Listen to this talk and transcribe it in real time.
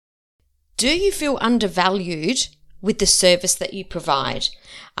Do you feel undervalued with the service that you provide?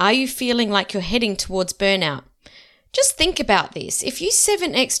 Are you feeling like you're heading towards burnout? Just think about this. If you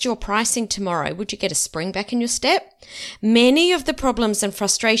 7x'd your pricing tomorrow, would you get a spring back in your step? Many of the problems and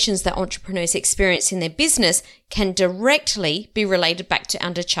frustrations that entrepreneurs experience in their business can directly be related back to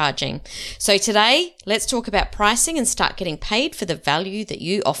undercharging. So today, let's talk about pricing and start getting paid for the value that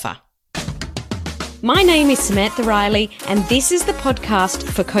you offer. My name is Samantha Riley, and this is the podcast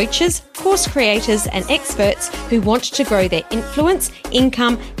for coaches, course creators, and experts who want to grow their influence,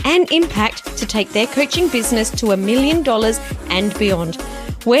 income, and impact to take their coaching business to $1 million and beyond.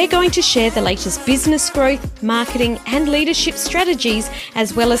 We're going to share the latest business growth, marketing, and leadership strategies,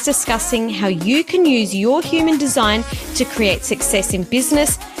 as well as discussing how you can use your human design to create success in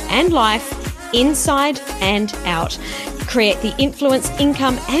business and life, inside and out. Create the influence,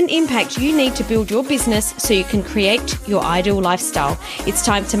 income, and impact you need to build your business so you can create your ideal lifestyle. It's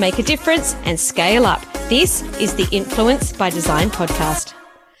time to make a difference and scale up. This is the Influence by Design podcast.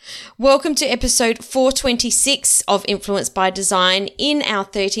 Welcome to episode 426 of Influence by Design in our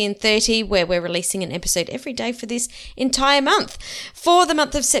 30 and 30, where we're releasing an episode every day for this entire month. For the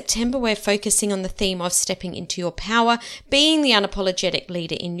month of September, we're focusing on the theme of stepping into your power, being the unapologetic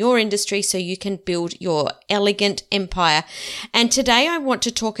leader in your industry so you can build your elegant empire. And today I want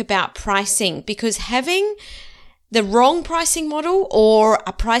to talk about pricing, because having the wrong pricing model or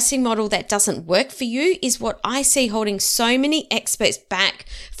a pricing model that doesn't work for you is what I see holding so many experts back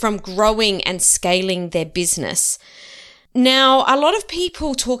from growing and scaling their business. Now, a lot of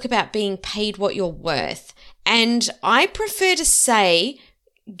people talk about being paid what you're worth, and I prefer to say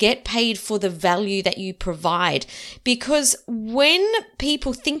get paid for the value that you provide, because when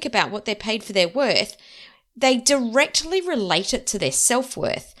people think about what they're paid for their worth, they directly relate it to their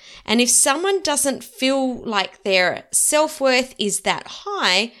self-worth. And if someone doesn't feel like their self-worth is that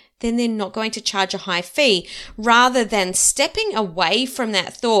high, then they're not going to charge a high fee, rather than stepping away from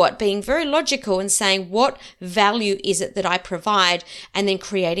that thought, being very logical and saying, what value is it that I provide? And then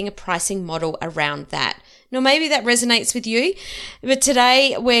creating a pricing model around that. Now, maybe that resonates with you, but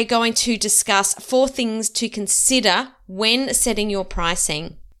today we're going to discuss 4 things to consider when setting your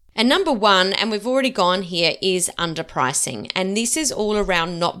pricing. And number 1, and we've already gone here, is underpricing. And this is all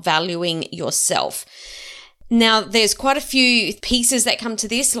around not valuing yourself. Now, there's quite a few pieces that come to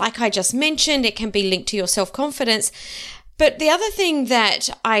this. Like I just mentioned, it can be linked to your self-confidence. But the other thing that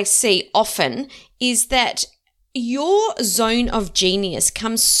I see often is that your zone of genius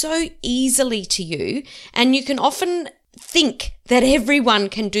comes so easily to you, and you can often think that everyone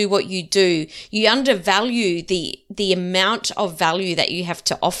can do what you do. You undervalue the amount of value that you have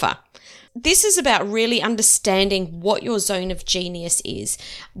to offer. This is about really understanding what your zone of genius is.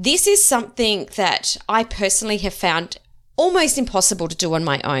 This is something that I personally have found almost impossible to do on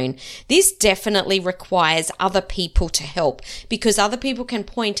my own. This definitely requires other people to help, because other people can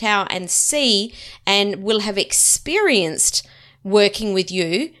point out and see and will have experienced working with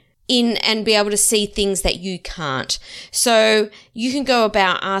you and be able to see things that you can't. So you can go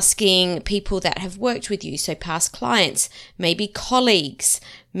about asking people that have worked with you, so past clients, maybe colleagues,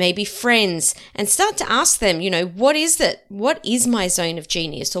 maybe friends, and start to ask them, what is my zone of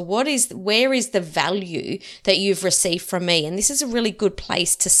genius, or where is the value that you've received from me? And this is a really good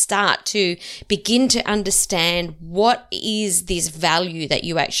place to start to begin to understand what is this value that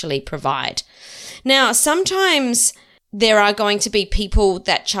you actually provide. Now, sometimes there are going to be people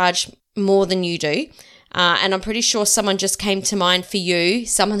that charge more than you do. And I'm pretty sure someone just came to mind for you,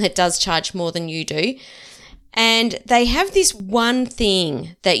 someone that does charge more than you do. And they have this one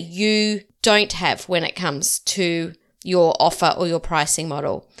thing that you don't have when it comes to your offer or your pricing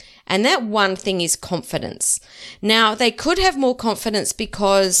model. And that one thing is confidence. Now, they could have more confidence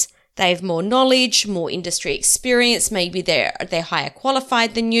because they have more knowledge, more industry experience. Maybe they're higher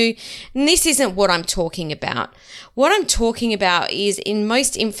qualified than you. And this isn't what I'm talking about. What I'm talking about is, in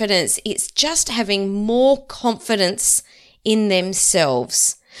most incidents, it's just having more confidence in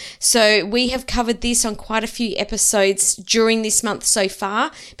themselves. So we have covered this on quite a few episodes during this month so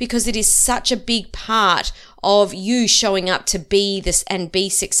far, because it is such a big part of you showing up to be this and be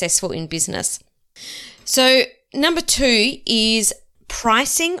successful in business. So number 2 is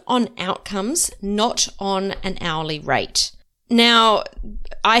pricing on outcomes, not on an hourly rate. Now,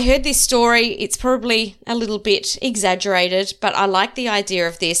 I heard this story. It's probably a little bit exaggerated, but I like the idea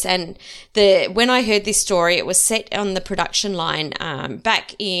of this. And when I heard this story, it was set on the production line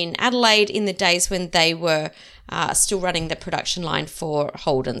back in Adelaide in the days when they were still running the production line for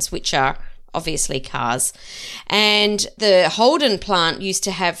Holden's, which are obviously cars. And the Holden plant used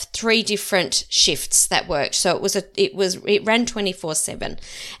to have 3 different shifts that worked. So it ran 24/7,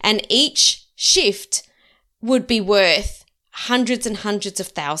 and each shift would be worth hundreds and hundreds of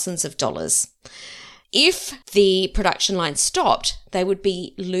thousands of dollars. If the production line stopped, they would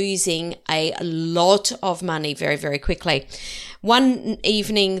be losing a lot of money very, very quickly. One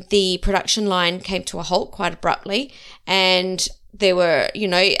evening, the production line came to a halt quite abruptly, and there were,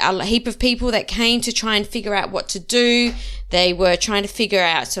 a heap of people that came to try and figure out what to do. They were trying to figure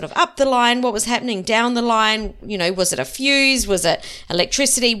out sort of up the line, what was happening down the line. Was it a fuse? Was it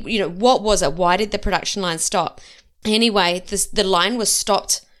electricity? What was it? Why did the production line stop? Anyway, the line was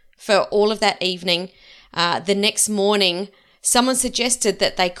stopped for all of that evening. The next morning, someone suggested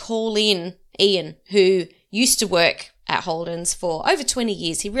that they call in Ian, who used to work at Holden's for over 20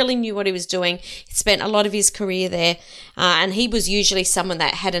 years. He really knew what he was doing. He spent a lot of his career there, and he was usually someone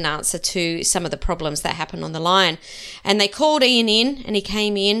that had an answer to some of the problems that happened on the line. And they called Ian in, and he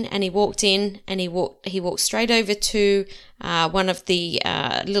came in, and he walked in, and he walked straight over to one of the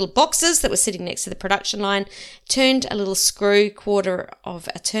little boxes that was sitting next to the production line, turned a little screw, quarter of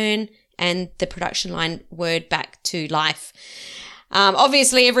a turn, and the production line whirred back to life.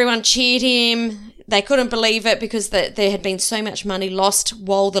 Obviously, everyone cheered him. They couldn't believe it because there had been so much money lost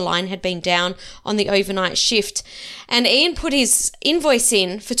while the line had been down on the overnight shift. And Ian put his invoice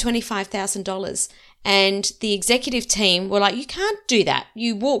in for $25,000. And the executive team were like, you can't do that.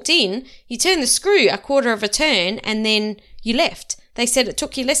 You walked in, you turned the screw a quarter of a turn, and then you left. They said it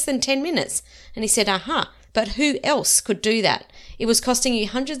took you less than 10 minutes. And he said, but who else could do that? It was costing you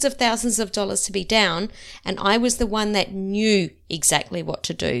hundreds of thousands of dollars to be down, and I was the one that knew exactly what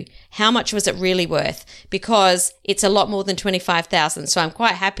to do. How much was it really worth? Because it's a lot more than $25,000, so I'm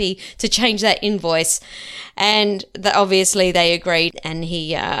quite happy to change that invoice. And obviously they agreed, and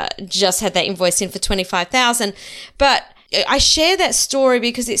he just had that invoice in for $25,000. But I share that story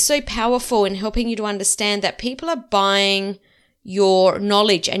because it's so powerful in helping you to understand that people are buying your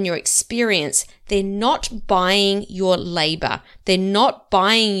knowledge and your experience. They're not buying your labor. They're not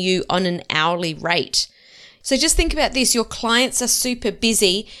buying you on an hourly rate. So just think about this. Your clients are super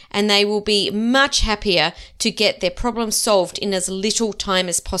busy, and they will be much happier to get their problem solved in as little time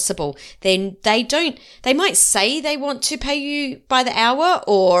as possible. Then they might say they want to pay you by the hour,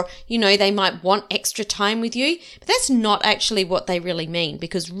 or, they might want extra time with you, but that's not actually what they really mean,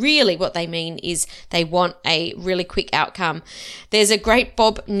 because really what they mean is they want a really quick outcome. There's a great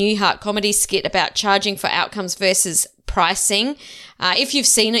Bob Newhart comedy skit about charging for outcomes versus pricing. If you've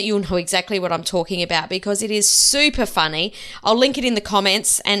seen it, you'll know exactly what I'm talking about because it is super funny. I'll link it in the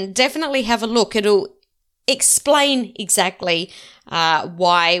comments and definitely have a look. It'll explain exactly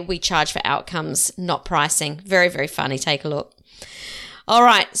why we charge for outcomes, not pricing. Very, very funny. Take a look. All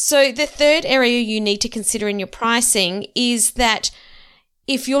right. So the third area you need to consider in your pricing is that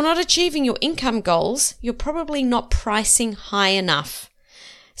if you're not achieving your income goals, you're probably not pricing high enough.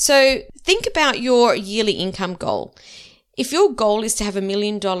 So think about your yearly income goal. If your goal is to have $1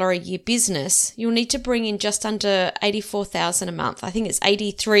 million a year business, you'll need to bring in just under $84,000 a month. I think it's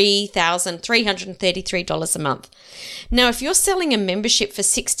 $83,333 a month. Now, if you're selling a membership for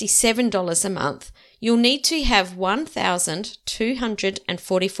 $67 a month, you'll need to have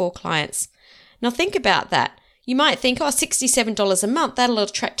 1,244 clients. Now, think about that. You might think, $67 a month, that'll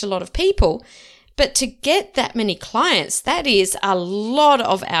attract a lot of people. But to get that many clients, that is a lot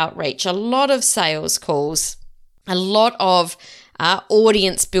of outreach, a lot of sales calls, a lot of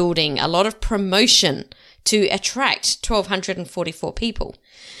audience building, a lot of promotion to attract 1,244 people.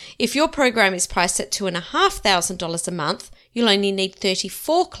 If your program is priced at $2,500 a month, you'll only need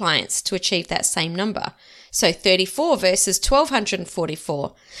 34 clients to achieve that same number. So 34 versus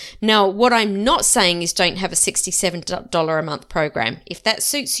 1,244. Now, what I'm not saying is don't have a $67 a month program. If that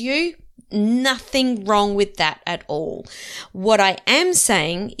suits you, nothing wrong with that at all. What I am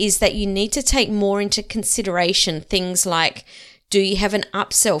saying is that you need to take more into consideration things like, do you have an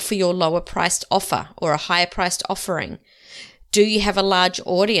upsell for your lower priced offer or a higher priced offering? Do you have a large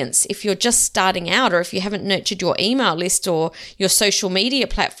audience? If you're just starting out, or if you haven't nurtured your email list or your social media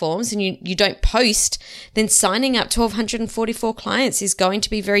platforms and you don't post, then signing up 1,244 clients is going to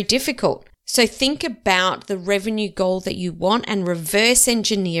be very difficult. So think about the revenue goal that you want and reverse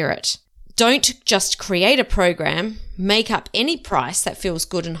engineer it. Don't just create a program, make up any price that feels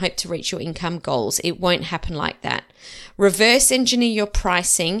good and hope to reach your income goals. It won't happen like that. Reverse engineer your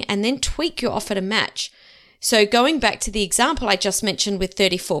pricing and then tweak your offer to match. So going back to the example I just mentioned with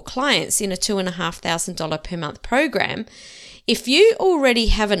 34 clients in a $2,500 per month program, if you already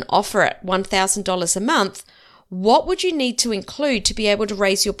have an offer at $1,000 a month, what would you need to include to be able to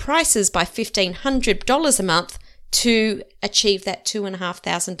raise your prices by $1,500 a month to achieve that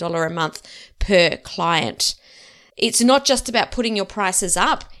 $2,500 a month per client? It's not just about putting your prices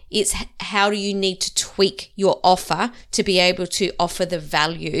up. It's how do you need to tweak your offer to be able to offer the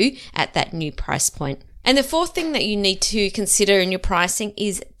value at that new price point. And the fourth thing that you need to consider in your pricing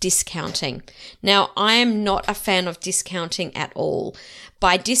is discounting. Now, I am not a fan of discounting at all.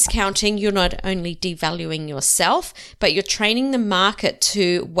 By discounting, you're not only devaluing yourself, but you're training the market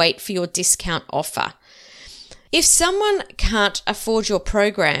to wait for your discount offer. If someone can't afford your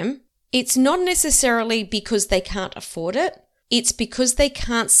program, it's not necessarily because they can't afford it. It's because they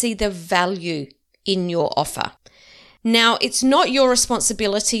can't see the value in your offer. Now, it's not your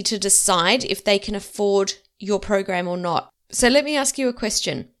responsibility to decide if they can afford your program or not. So let me ask you a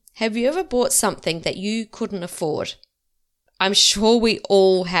question. Have you ever bought something that you couldn't afford? I'm sure we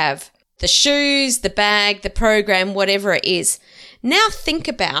all have. The shoes, the bag, the program, whatever it is. Now think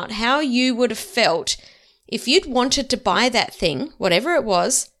about how you would have felt if you'd wanted to buy that thing, whatever it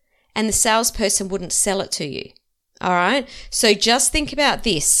was, and the salesperson wouldn't sell it to you. All right? So just think about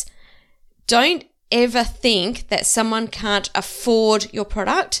this. Don't ever think that someone can't afford your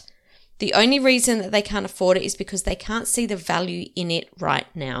product. The only reason that they can't afford it is because they can't see the value in it right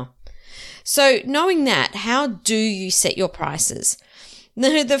now. So knowing that, how do you set your prices?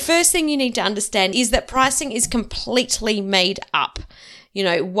 The first thing you need to understand is that pricing is completely made up. You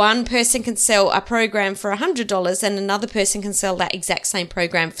know, one person can sell a program for $100 and another person can sell that exact same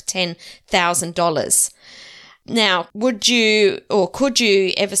program for $10,000. Now, would you or could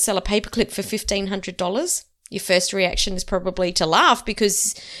you ever sell a paperclip for $1,500? Your first reaction is probably to laugh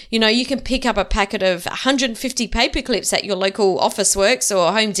because, you know, you can pick up a packet of 150 paperclips at your local Officeworks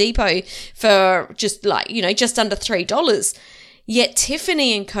or Home Depot for just under $3. Yet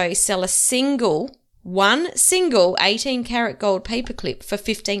Tiffany & Co. sell one single 18 karat gold paperclip for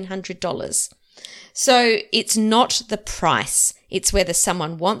 $1,500. So it's not the price. It's whether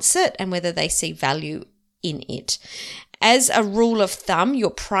someone wants it and whether they see value in it. As a rule of thumb,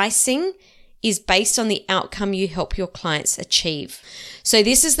 your pricing is based on the outcome you help your clients achieve. So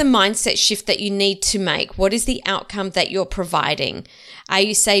this is the mindset shift that you need to make. What is the outcome that you're providing? Are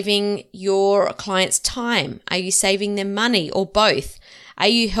you saving your clients time? Are you saving them money, or both? Are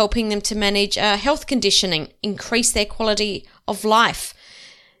you helping them to manage a health condition, increase their quality of life?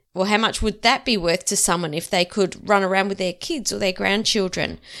 Well, how much would that be worth to someone if they could run around with their kids or their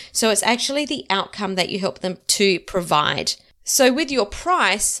grandchildren? So it's actually the outcome that you help them to provide. So with your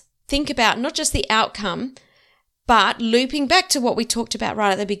price, think about not just the outcome, but looping back to what we talked about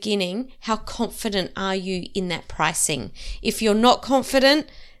right at the beginning, how confident are you in that pricing? If you're not confident,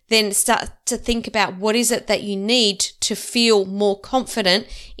 then start to think about what is it that you need to feel more confident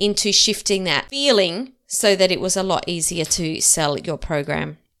into shifting that feeling so that it was a lot easier to sell your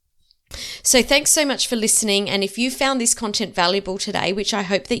program. So thanks so much for listening. And if you found this content valuable today, which I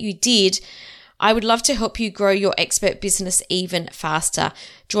hope that you did, I would love to help you grow your expert business even faster.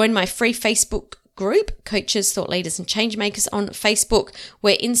 Join my free Facebook group, Coaches, Thought Leaders and Changemakers on Facebook,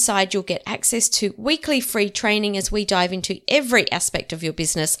 where inside you'll get access to weekly free training as we dive into every aspect of your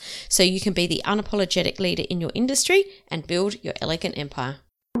business so you can be the unapologetic leader in your industry and build your elegant empire.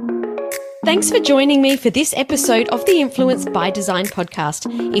 Thanks for joining me for this episode of the Influence by Design podcast.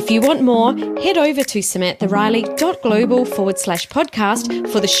 If you want more, head over to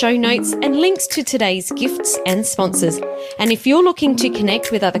samanthariley.global/podcast for the show notes and links to today's gifts and sponsors. And if you're looking to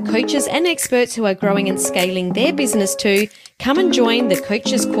connect with other coaches and experts who are growing and scaling their business too, come and join the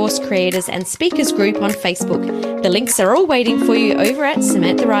Coaches, Course Creators and Speakers group on Facebook. The links are all waiting for you over at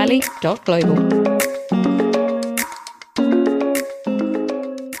samanthariley.global.